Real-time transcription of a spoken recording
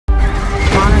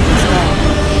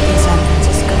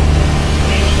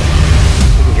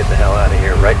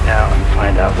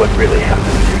what really happened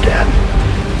with your dad.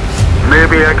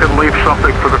 Maybe I could leave something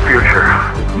for the future.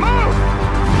 Move!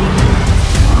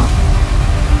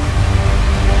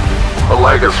 A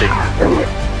legacy.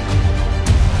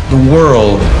 The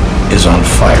world is on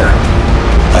fire.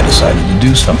 I decided to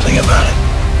do something about it.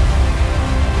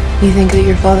 You think that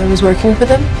your father was working for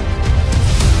them?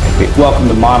 Welcome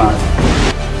to Monarch.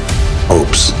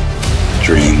 Hopes,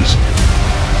 dreams,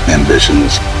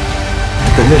 ambitions.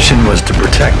 The mission was to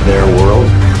protect their world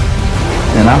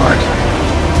and ours.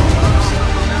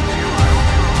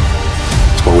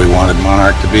 It's what we wanted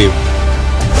Monarch to be.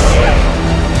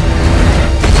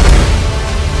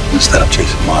 Instead of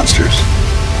chasing monsters.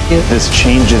 This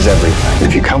changes everything.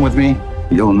 If you come with me,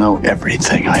 you'll know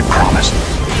everything, I promise.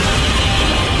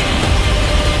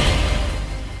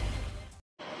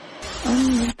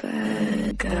 I'm a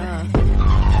bad guy.